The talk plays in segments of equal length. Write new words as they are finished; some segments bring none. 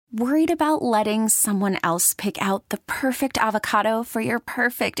Worried about letting someone else pick out the perfect avocado for your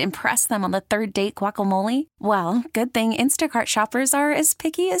perfect impress them on the third date guacamole? Well, good thing Instacart shoppers are as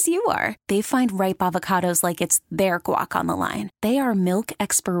picky as you are. They find ripe avocados like it's their guac on the line. They are milk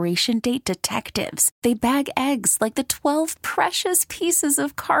expiration date detectives. They bag eggs like the 12 precious pieces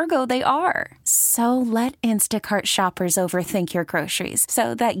of cargo they are. So let Instacart shoppers overthink your groceries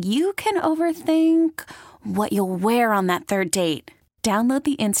so that you can overthink what you'll wear on that third date. Download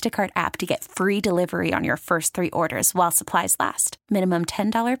the Instacart app to get free delivery on your first 3 orders while supplies last. Minimum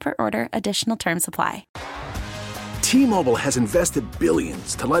 $10 per order. Additional terms apply. T-Mobile has invested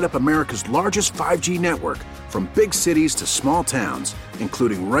billions to light up America's largest 5G network, from big cities to small towns,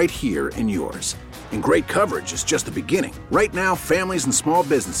 including right here in yours. And great coverage is just the beginning. Right now, families and small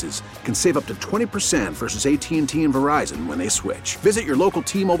businesses can save up to 20% versus AT&T and Verizon when they switch. Visit your local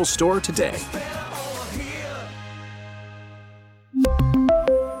T-Mobile store today.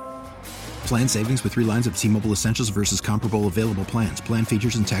 Plan savings with 3 lines of T-Mobile Essentials versus comparable available plans. Plan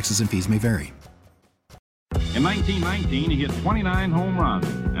features and taxes and fees may vary. In 1919, he hit 29 home runs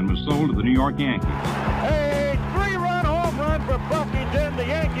and was sold to the New York Yankees. A 3-run home run for Buffington. The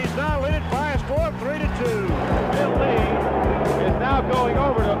Yankees now lead it by a score of 3-2. Bill Lee is now going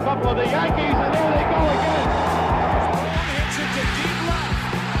over to a couple of the Yankees, and there they go again. Hits it to deep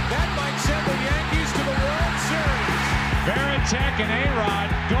left. That might send the Yankees to the World Series. Varitek and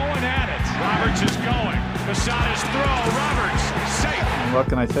A-Rod going at it. Roberts is going. Posada's throw. Roberts safe. What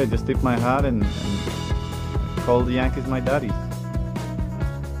can I say? Just tip my hat and call the Yankees my daddies.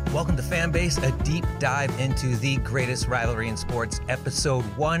 Welcome to Fanbase, a deep dive into the greatest rivalry in sports, episode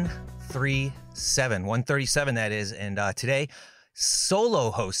 137. 137, that is. And today, solo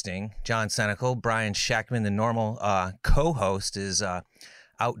hosting, John Senecal. Brian Shackman, the normal co-host, is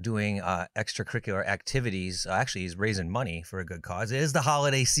out doing extracurricular activities. Actually, he's raising money for a good cause. It is the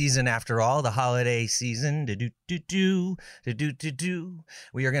holiday season, after all. The holiday season. We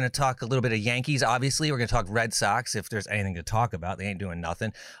are going to talk a little bit of Yankees, obviously. We're going to talk Red Sox if there's anything to talk about. They ain't doing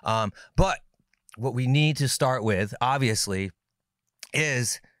nothing. But what we need to start with, obviously,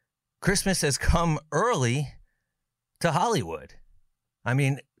 is Christmas has come early to Hollywood. I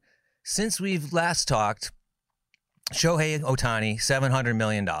mean, since we've last talked, Shohei Ohtani, $700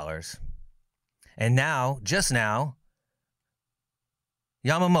 million. And now, just now,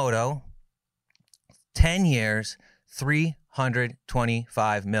 Yamamoto, 10 years,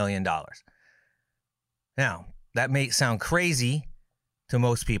 $325 million. Now, that may sound crazy to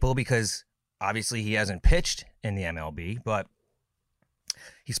most people because obviously he hasn't pitched in the MLB, but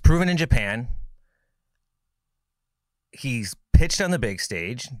he's proven in Japan. He's pitched on the big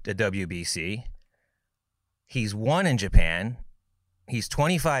stage, the WBC. He's won in Japan. He's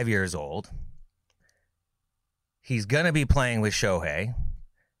 25 years old. He's going to be playing with Shohei.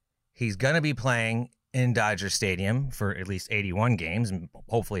 He's going to be playing in Dodger Stadium for at least 81 games, and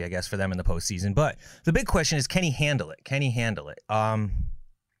hopefully, I guess, for them in the postseason. But the big question is, can he handle it? Can he handle it?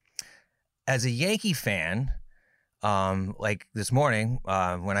 As a Yankee fan, like this morning,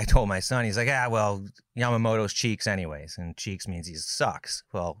 when I told my son, he's like, well, Yamamoto's cheeks anyways, and cheeks means he sucks.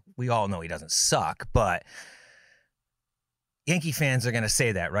 Well, we all know he doesn't suck, but Yankee fans are going to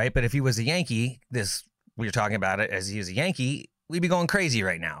say that, right? But if he was a Yankee, we're talking about it as he is a Yankee, we'd be going crazy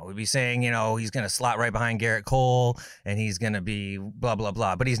right now. We'd be saying, he's going to slot right behind Garrett Cole and he's going to be blah, blah,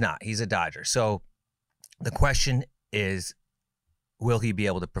 blah. But he's not. He's a Dodger. So the question is, will he be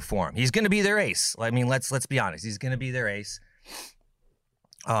able to perform? He's going to be their ace. I mean, let's be honest. He's going to be their ace.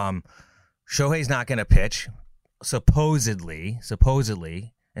 Shohei's not going to pitch, supposedly,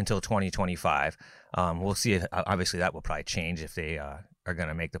 until 2025. We'll see. Obviously, that will probably change if they are going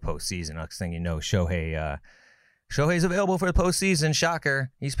to make the postseason. Next thing you know, Shohei's available for the postseason.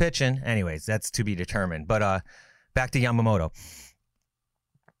 Shocker. He's pitching. Anyways, that's to be determined. But back to Yamamoto.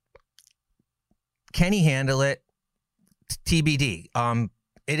 Can he handle it? TBD.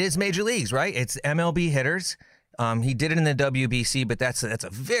 It is major leagues, right? It's MLB hitters. He did it in the WBC, but that's a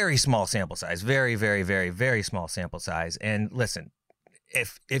very small sample size. Very, very, very, very small sample size. And listen,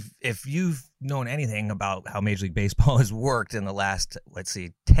 if you've known anything about how Major League Baseball has worked in the last,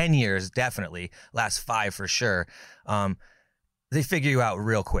 10 years, definitely, last 5 for sure, they figure you out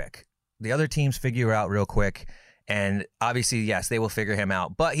real quick. The other teams figure you out real quick. And obviously, yes, they will figure him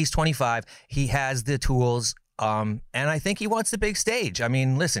out. But he's 25. He has the tools. And I think he wants the big stage. I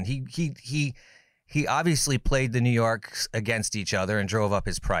mean, listen, he obviously played the New Yorks against each other and drove up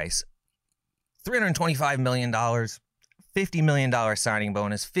his price. $325 million. $50 million signing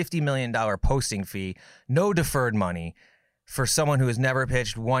bonus, $50 million posting fee, no deferred money for someone who has never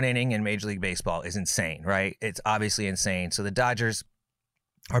pitched one inning in Major League Baseball is insane, right? It's obviously insane. So the Dodgers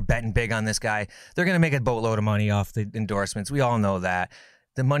are betting big on this guy. They're going to make a boatload of money off the endorsements. We all know that.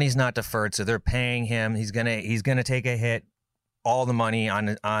 The money's not deferred, so they're paying him. He's gonna take a hit, all the money on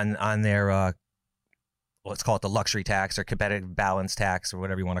their let's call it the luxury tax or competitive balance tax or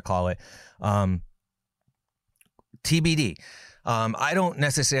whatever you want to call it. TBD. I don't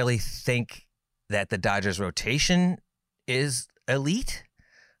necessarily think that the Dodgers rotation is elite.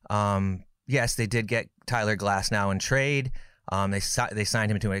 Yes, they did get Tyler Glasnow in trade. They signed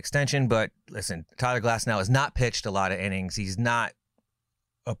him to an extension, but listen, Tyler Glasnow has not pitched a lot of innings. He's not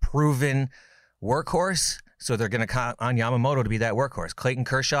a proven workhorse, so they're going to count on Yamamoto to be that workhorse. Clayton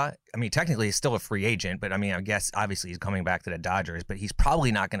Kershaw, I mean, technically he's still a free agent, but I mean, I guess obviously he's coming back to the Dodgers, but he's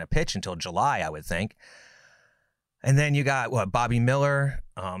probably not going to pitch until July, I would think. And then you got Bobby Miller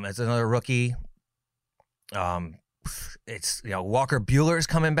as another rookie. It's Walker Buehler's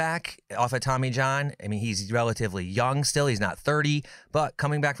coming back off of Tommy John. I mean, he's relatively young still. He's not 30, but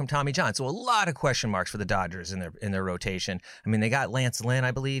coming back from Tommy John. So a lot of question marks for the Dodgers in their rotation. I mean, they got Lance Lynn,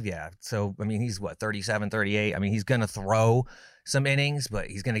 I believe. Yeah. So, I mean, he's 37, 38. I mean, he's going to throw some innings, but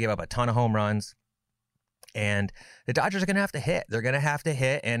he's going to give up a ton of home runs. And the Dodgers are going to have to hit. They're going to have to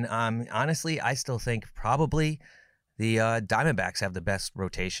hit. And honestly, I still think probably the Diamondbacks have the best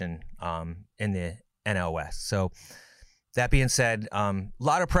rotation in the NL West. So that being said, a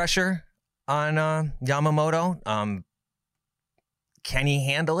lot of pressure on Yamamoto. Can he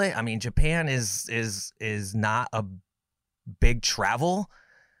handle it? I mean, Japan is not a big travel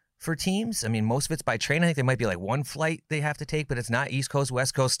for teams. I mean, most of it's by train. I think there might be like one flight they have to take, but it's not East Coast,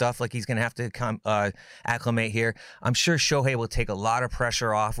 West Coast stuff. Like he's going to have to acclimate here. I'm sure Shohei will take a lot of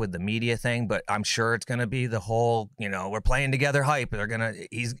pressure off with the media thing, but I'm sure it's going to be the whole, we're playing together hype.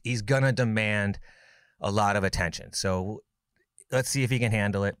 He's going to demand a lot of attention. So let's see if he can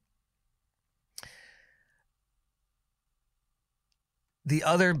handle it. The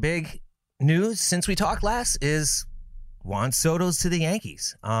other big news since we talked last is Juan Soto's to the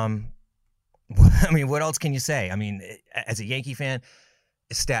Yankees. I mean, what else can you say? I mean, as a Yankee fan,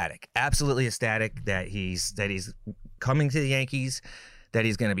 ecstatic, absolutely ecstatic that he's coming to the Yankees, that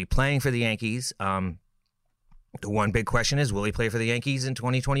he's going to be playing for the Yankees. The one big question is, will he play for the Yankees in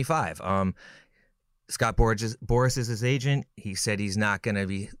 2025? Scott Boras is his agent. He said he's not going to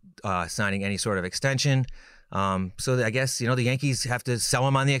be signing any sort of extension. So I guess, the Yankees have to sell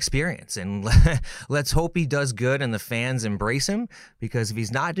him on the experience. And let's hope he does good and the fans embrace him, because if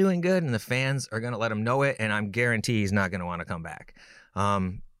he's not doing good and the fans are going to let him know it, and I'm guarantee he's not going to want to come back.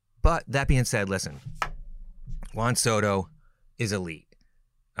 But that being said, listen, Juan Soto is elite.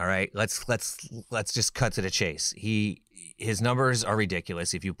 All right, let's just cut to the chase. His numbers are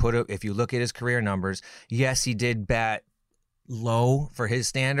ridiculous. If you look at his career numbers, yes, he did bat low for his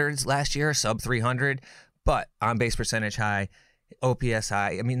standards last year, sub 300, but on base percentage high, OPS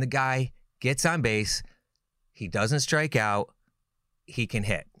high. I mean, the guy gets on base, he doesn't strike out, he can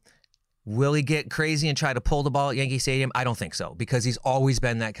hit. Will he get crazy and try to pull the ball at Yankee Stadium? I don't think so, because he's always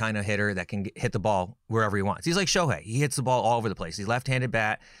been that kind of hitter that can hit the ball wherever he wants. He's like Shohei. He hits the ball all over the place. He's left-handed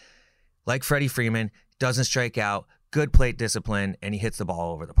bat, like Freddie Freeman, doesn't strike out, good plate discipline, and he hits the ball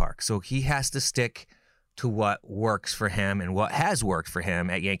all over the park. So he has to stick to what works for him and what has worked for him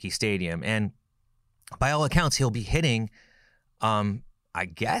at Yankee Stadium. And by all accounts, he'll be hitting, I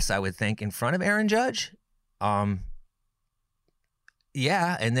guess I would think, in front of Aaron Judge.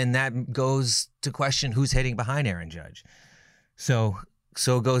 Yeah, and then that goes to question who's hitting behind Aaron Judge. So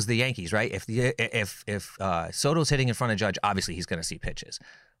goes the Yankees, right? If Soto's hitting in front of Judge, obviously he's going to see pitches.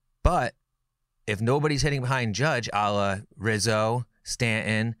 But if nobody's hitting behind Judge, a la Rizzo,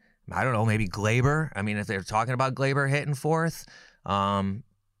 Stanton, I don't know, maybe Glaber. I mean, if they're talking about Glaber hitting fourth, I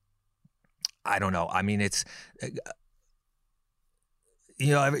don't know. I mean, it's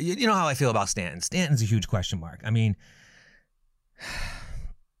you know how I feel about Stanton. Stanton's a huge question mark. I mean,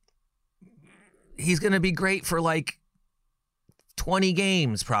 he's going to be great for like 20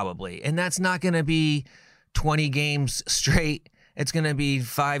 games probably, and that's not going to be 20 games straight. It's going to be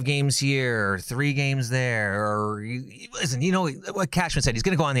 5 games here or 3 games there. Or listen, you know what Cashman said, he's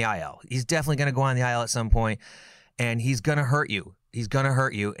going to go on the IL. He's definitely going to go on the IL at some point, and he's going to hurt you. He's going to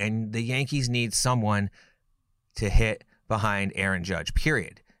hurt you, and the Yankees need someone to hit behind Aaron Judge,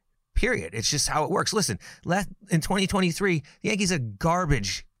 period. It's just how it works. Listen, in 2023, the Yankees a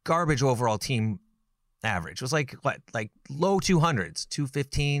garbage overall team average. It was like low 200s,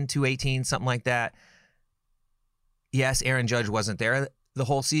 215, 218, something like that. Yes, Aaron Judge wasn't there the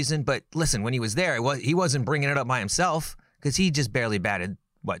whole season, but listen, when he was there, he wasn't bringing it up by himself, because he just barely batted,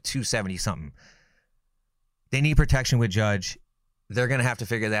 270 something. They need protection with Judge. They're going to have to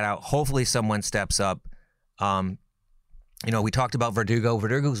figure that out. Hopefully someone steps up. We talked about Verdugo.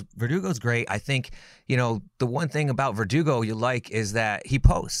 Verdugo's great. I think, the one thing about Verdugo you like is that he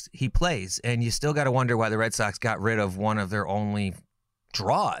posts, he plays, and you still got to wonder why the Red Sox got rid of one of their only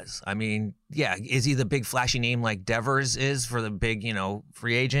draws. I mean, yeah, is he the big flashy name like Devers is for the big,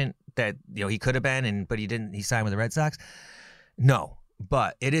 free agent that, he could have been, but he didn't, he signed with the Red Sox? No.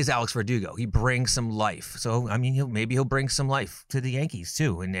 But it is Alex Verdugo. He brings some life. So, I mean, maybe he'll bring some life to the Yankees,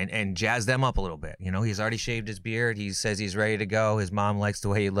 too, and jazz them up a little bit. He's already shaved his beard. He says he's ready to go. His mom likes the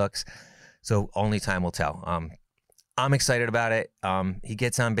way he looks. So only time will tell. I'm excited about it. He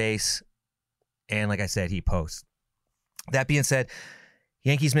gets on base, and like I said, he posts. That being said,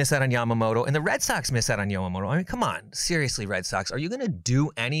 Yankees miss out on Yamamoto, and the Red Sox miss out on Yamamoto. I mean, come on. Seriously, Red Sox, are you going to do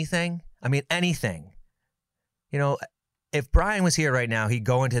anything? I mean, anything. If Brian was here right now, he'd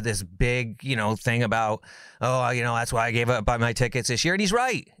go into this big, thing about, that's why I gave up my tickets this year. And he's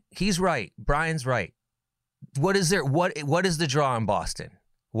right. He's right. Brian's right. What is the draw in Boston?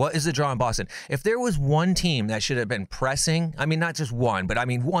 What is the draw in Boston? If there was one team that should have been pressing, I mean, not just one, but I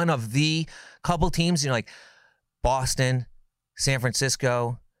mean, one of the couple teams, like Boston, San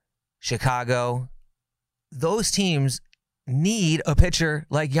Francisco, Chicago, those teams need a pitcher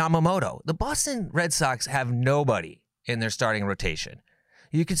like Yamamoto. The Boston Red Sox have nobody in their starting rotation.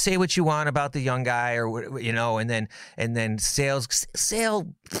 You could say what you want about the young guy, or and then Sale's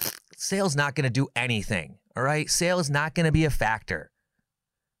not going to do anything. All right, Sale is not going to be a factor.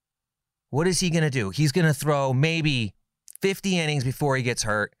 What is he going to do? He's going to throw maybe 50 innings before he gets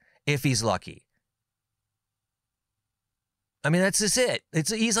hurt, if he's lucky. I mean, that's just it.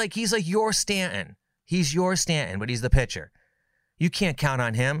 He's like your Stanton. He's your Stanton, but he's the pitcher. You can't count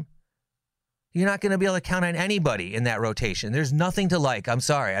on him. You're not going to be able to count on anybody in that rotation. There's nothing to like. I'm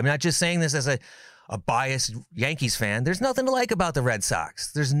sorry. I'm not just saying this as a biased Yankees fan. There's nothing to like about the Red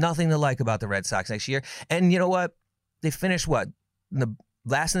Sox. There's nothing to like about the Red Sox next year. And you know what? They finished last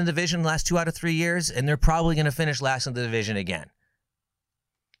in the division last 2 out of 3 years, and they're probably going to finish last in the division again.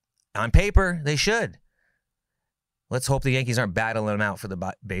 On paper, they should. Let's hope the Yankees aren't battling them out for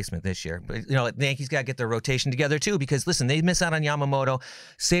the basement this year. But, the Yankees got to get their rotation together, too, because, listen, they miss out on Yamamoto.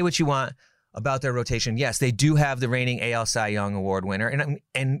 Say what you want about their rotation. Yes, they do have the reigning AL Cy Young Award winner.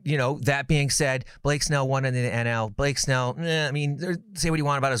 And that being said, Blake Snell won in the NL. Blake Snell, say what you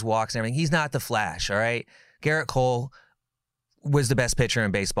want about his walks and everything. He's not the Flash, all right? Garrett Cole was the best pitcher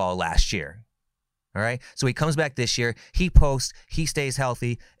in baseball last year, all right? So he comes back this year. He posts. He stays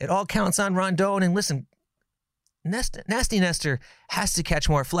healthy. It all counts on Rondon. And listen, Nasty Nestor has to catch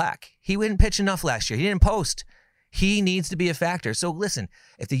more flack. He didn't pitch enough last year. He didn't post. He needs to be a factor. So listen,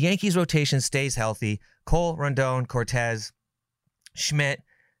 if the Yankees rotation stays healthy, Cole, Rondon, Cortez, Schmidt,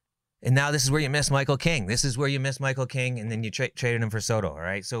 and now this is where you miss Michael King. This is where you miss Michael King, and then you traded him for Soto, all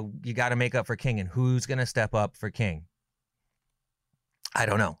right? So you got to make up for King, and who's going to step up for King? I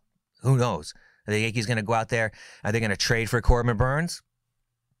don't know. Who knows? Are the Yankees going to go out there? Are they going to trade for Corbin Burns?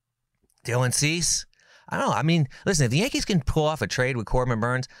 Dylan Cease? I don't know. I mean, listen, if the Yankees can pull off a trade with Corbin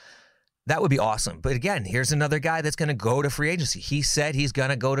Burns, that would be awesome. But again, here's another guy that's going to go to free agency. He said he's going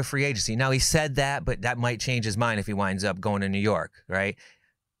to go to free agency. Now, he said that, but that might change his mind if he winds up going to New York, right?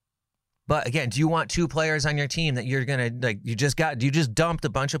 But again, do you want 2 players on your team that you're going to, you just dumped a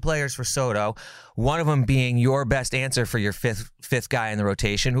bunch of players for Soto, one of them being your best answer for your fifth guy in the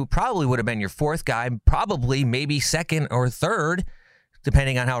rotation, who probably would have been your 4th guy, probably maybe 2nd or 3rd,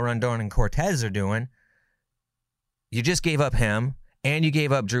 depending on how Rondon and Cortez are doing. You just gave up him. And you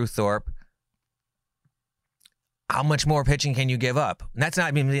gave up Drew Thorpe. How much more pitching can you give up? And that's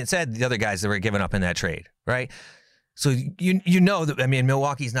not being said the other guys that were given up in that trade, right? So you know that,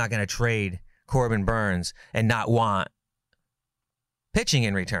 Milwaukee's not going to trade Corbin Burns and not want pitching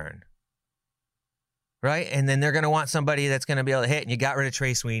in return, right? And then they're going to want somebody that's going to be able to hit. And you got rid of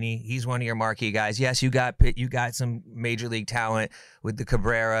Trey Sweeney. He's one of your marquee guys. Yes, you got some major league talent with the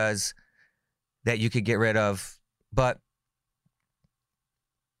Cabreras that you could get rid of, but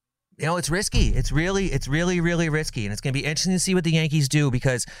it's risky. It's really, really risky. And it's going to be interesting to see what the Yankees do,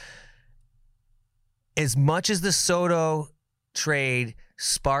 because as much as the Soto trade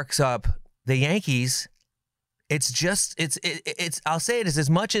sparks up the Yankees, I'll say it is as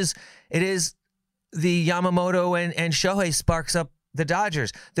much as it is the Yamamoto and Shohei sparks up the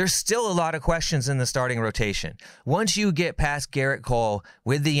Dodgers. There's still a lot of questions in the starting rotation. Once you get past Garrett Cole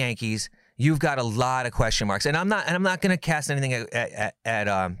with the Yankees, you've got a lot of question marks. And I'm not going to cast anything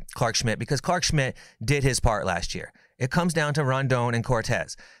at Clark Schmidt, because Clark Schmidt did his part last year. It comes down to Rondon and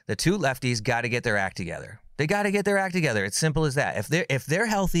Cortez. The 2 lefties got to get their act together. They got to get their act together. It's simple as that. If they're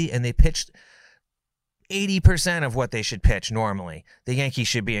healthy and they pitched 80% of what they should pitch normally, the Yankees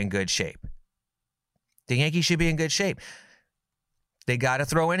should be in good shape. They got to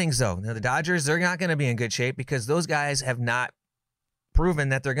throw innings, though. Now, the Dodgers, they're not going to be in good shape because those guys have not proven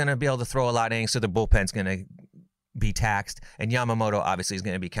that they're going to be able to throw a lot of innings, so the bullpen's going to be taxed, and Yamamoto obviously is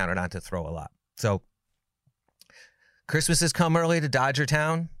going to be counted on to throw a lot. So Christmas has come early to Dodger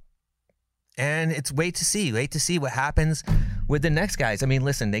Town, and it's wait to see what happens with the next guys. I mean,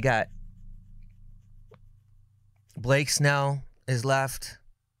 listen, they got Blake Snell is left,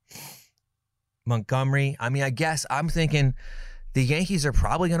 Montgomery. I mean, I guess I'm thinking the Yankees are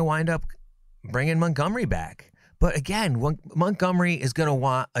probably going to wind up bringing Montgomery back. But again, Montgomery is going to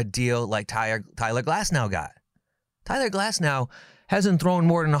want a deal like Tyler Glasnow got. Tyler Glasnow hasn't thrown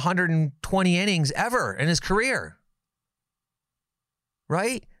more than 120 innings ever in his career.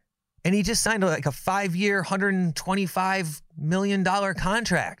 Right? And he just signed like a 5-year, $125 million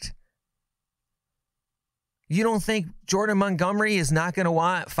contract. You don't think Jordan Montgomery is not going to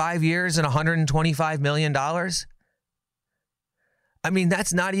want 5 years and $125 million? I mean,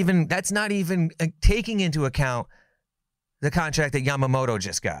 that's not even taking into account the contract that Yamamoto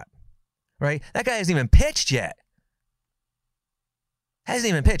just got, right? That guy hasn't even pitched yet. Hasn't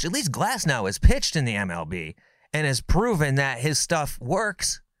even pitched. At least Glasnow has pitched in the MLB and has proven that his stuff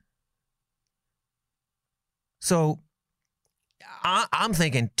works. So I'm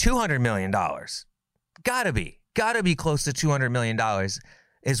thinking $200 million. Gotta be close to $200 million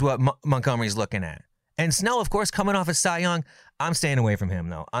is what Montgomery's looking at. And Snell, of course, coming off of Cy Young. I'm staying away from him,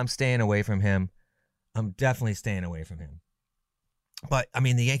 though. I'm definitely staying away from him. But, I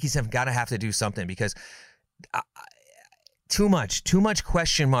mean, the Yankees have to do something because too much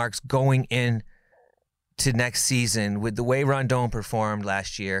question marks going in to next season with the way Rondon performed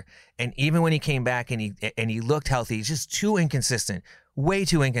last year. And even when he came back and he looked healthy, he's just too inconsistent, way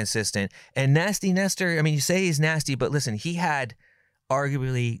too inconsistent. And Nasty Nestor, I mean, you say he's nasty, but listen, he had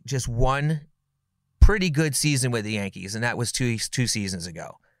arguably just one pretty good season with the Yankees, and that was two seasons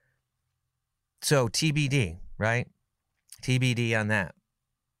ago. So TBD, right? TBD on that.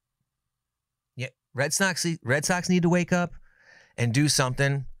 Yeah, Red Sox need to wake up and do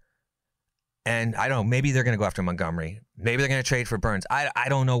something. And I don't know, maybe they're going to go after Montgomery. Maybe they're going to trade for Burns. I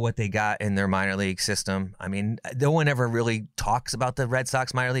don't know what they got in their minor league system. I mean, no one ever really talks about the Red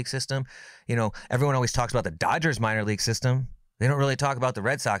Sox minor league system. You know, everyone always talks about the Dodgers minor league system. They don't really talk about the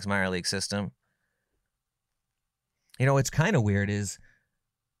Red Sox minor league system. You know, what's kind of weird is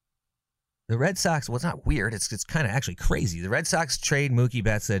the Red Sox, well, it's not weird. It's kind of actually crazy. The Red Sox trade Mookie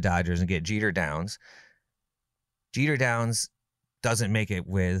Betts to the Dodgers and get Jeter Downs. Jeter Downs doesn't make it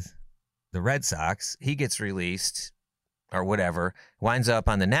with the Red Sox. He gets released or whatever, winds up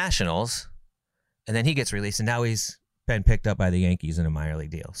on the Nationals, and then he gets released, and now he's been picked up by the Yankees in a minor league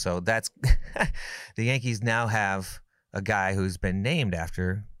deal. So that's the Yankees now have a guy who's been named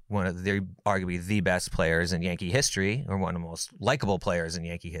after one of the arguably the best players in Yankee history, or one of the most likable players in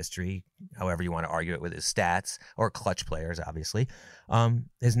Yankee history, however you want to argue it with his stats, or clutch players, obviously,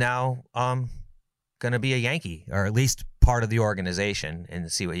 is now going to be a Yankee, or at least part of the organization, and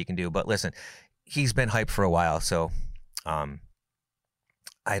see what he can do. But listen, he's been hyped for a while, so I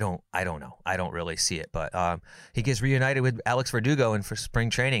don't know. I don't really see it, but he gets reunited with Alex Verdugo for spring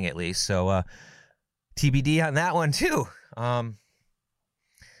training at least. So TBD on that one too.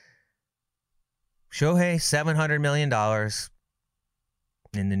 Shohei, $700 million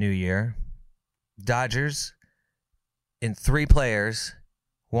in the new year. Dodgers, in 3 players,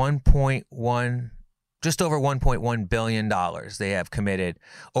 just over $1.1 billion they have committed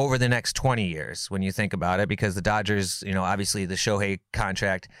over the next 20 years when you think about it, because the Dodgers, you know, obviously the Shohei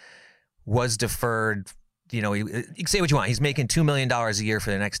contract was deferred. You know, you can say what you want. He's making $2 million a year for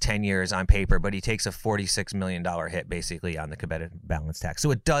the next 10 years on paper, but he takes a $46 million hit basically on the competitive balance tax.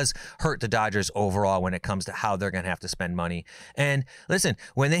 So it does hurt the Dodgers overall when it comes to how they're going to have to spend money. And listen,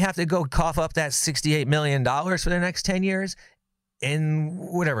 when they have to go cough up that $68 million for the next 10 years in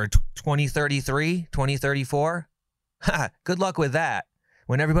whatever, 2033, 2034, good luck with that.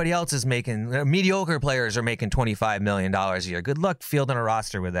 When everybody else is making, mediocre players are making $25 million a year. Good luck fielding a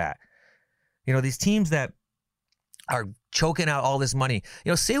roster with that. You know, these teams that are choking out all this money.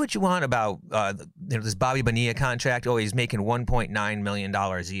 You know, say what you want about this Bobby Bonilla contract. Oh, he's making $1.9 million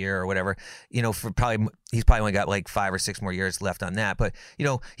a year or whatever. You know, he's probably only got like 5 or 6 more years left on that. But you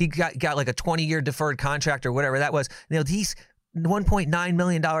know, he got like a 20-year deferred contract or whatever that was. You know, these $1.9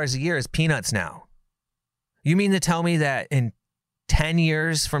 million a year is peanuts now. You mean to tell me that in 10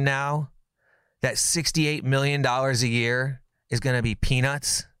 years from now, that $68 million a year is going to be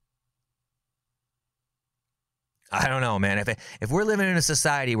peanuts? I don't know, man. If we're living in a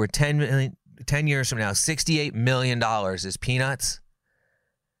society where 10 years from now, $68 million is peanuts,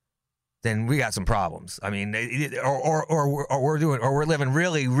 then we got some problems. I mean, we're living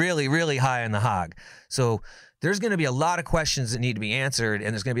really, really, really high on the hog. So there's going to be a lot of questions that need to be answered,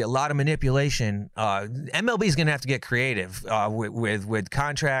 and there's going to be a lot of manipulation. MLB is going to have to get creative with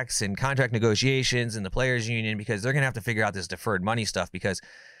contracts and contract negotiations and the players' union, because they're going to have to figure out this deferred money stuff, because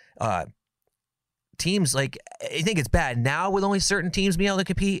teams, like, I think it's bad now with only certain teams being able to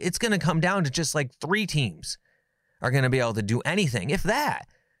compete. It's going to come down to just like 3 teams are going to be able to do anything, if that.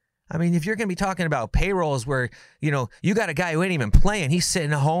 I mean, if you're going to be talking about payrolls where, you got a guy who ain't even playing, he's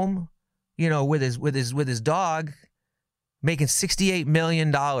sitting at home, with his dog, making $68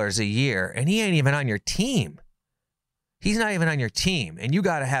 million a year, and he ain't even on your team. He's not even on your team, and you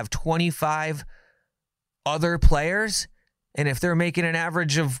got to have 25 other players, and if they're making an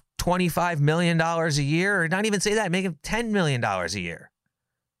average of $25 million a year, or not even say that, make them $10 million a year,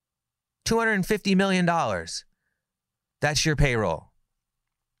 $250 million. That's your payroll.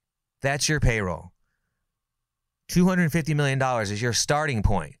 That's your payroll. $250 million is your starting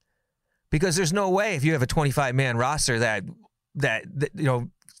point. Because there's no way, if you have a 25-man roster, that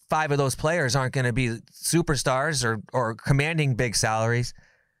 5 of those players aren't going to be superstars or commanding big salaries.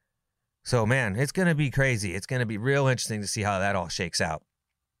 So, man, it's going to be crazy. It's going to be real interesting to see how that all shakes out.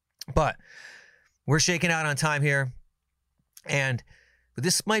 But we're shaking out on time here. And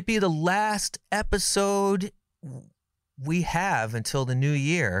this might be the last episode we have until the new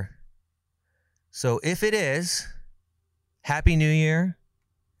year. So if it is, Happy New Year,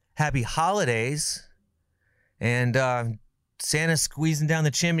 Happy Holidays, and Santa's squeezing down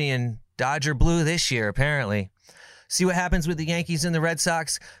the chimney in Dodger blue this year, apparently. See what happens with the Yankees and the Red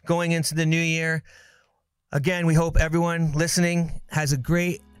Sox going into the new year. Again, we hope everyone listening has a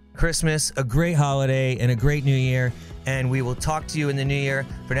great Christmas, a great holiday, and a great new year. And we will talk to you in the new year.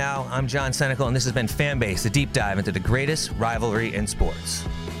 For now, I'm John Senecal, and this has been Fanbase, a deep dive into the greatest rivalry in sports.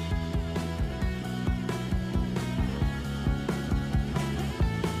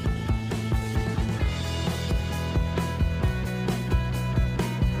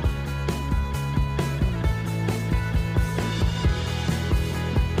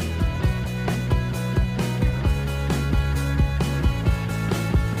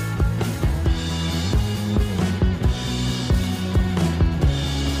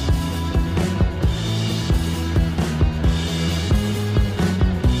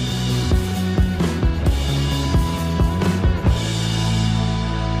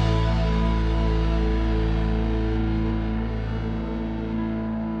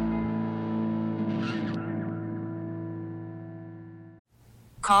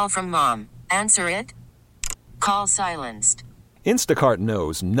 Call from mom. Answer it. Call silenced. Instacart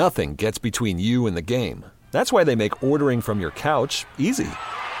knows nothing gets between you and the game. That's why they make ordering from your couch easy.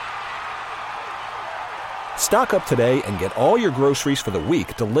 Stock up today and get all your groceries for the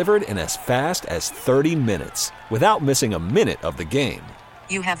week delivered in as fast as 30 minutes without missing a minute of the game.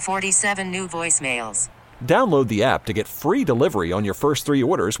 You have 47 new voicemails. Download the app to get free delivery on your first 3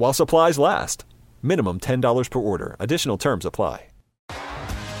 orders while supplies last. Minimum $10 per order. Additional terms apply.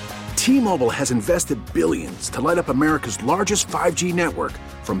 T-Mobile has invested billions to light up America's largest 5G network,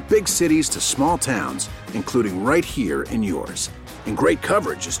 from big cities to small towns, including right here in yours. And great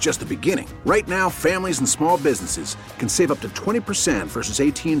coverage is just the beginning. Right now, families and small businesses can save up to 20% versus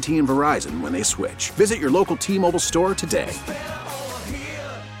AT&T and Verizon when they switch. Visit your local T-Mobile store today.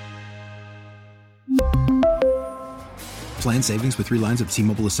 Plan savings with 3 lines of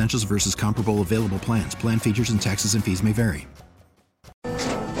T-Mobile Essentials versus comparable available plans. Plan features and taxes and fees may vary.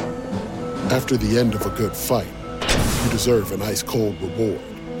 After the end of a good fight, you deserve an ice-cold reward.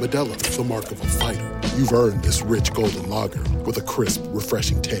 Modelo is the mark of a fighter. You've earned this rich golden lager with a crisp,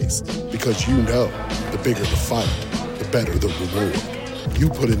 refreshing taste. Because you know, the bigger the fight, the better the reward. You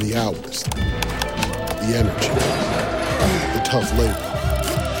put in the hours, the energy, the tough labor.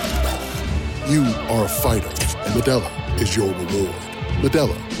 You are a fighter, and Modelo is your reward.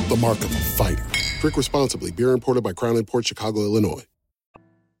 Modelo, the mark of a fighter. Drink responsibly. Beer imported by Crown Imports, Chicago, Illinois.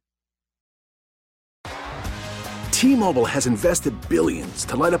 T-Mobile has invested billions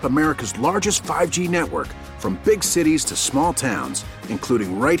to light up America's largest 5G network, from big cities to small towns,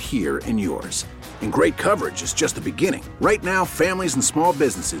 including right here in yours. And great coverage is just the beginning. Right now, families and small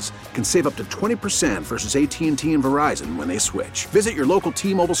businesses can save up to 20% versus AT&T and Verizon when they switch. Visit your local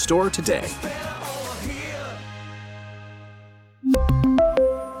T-Mobile store today.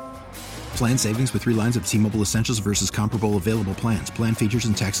 Plan savings with 3 lines of T-Mobile Essentials versus comparable available plans. Plan features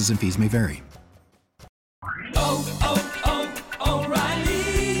and taxes and fees may vary.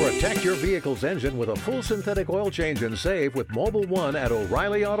 O'Reilly. For a Protect your vehicle's engine with a full synthetic oil change and save with Mobile One at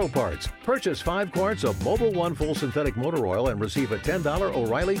O'Reilly Auto Parts. Purchase 5 quarts of Mobile One full synthetic motor oil and receive a $10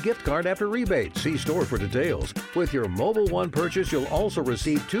 O'Reilly gift card after rebate. See store for details. With your Mobile One purchase, you'll also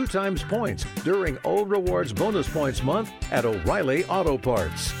receive 2 times points during O Rewards Bonus Points Month at O'Reilly Auto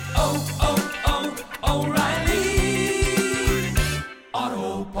Parts. O'Reilly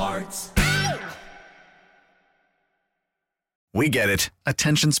Auto Parts. We get it.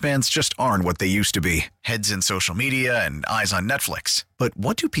 Attention spans just aren't what they used to be. Heads in social media and eyes on Netflix. But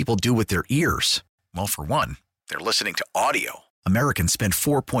what do people do with their ears? Well, for one, they're listening to audio. Americans spend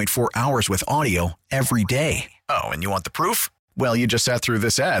 4.4 hours with audio every day. Oh, and you want the proof? Well, you just sat through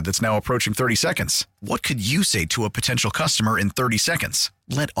this ad that's now approaching 30 seconds. What could you say to a potential customer in 30 seconds?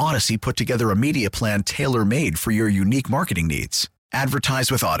 Let Odyssey put together a media plan tailor-made for your unique marketing needs.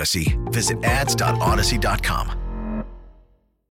 Advertise with Odyssey. Visit ads.odyssey.com.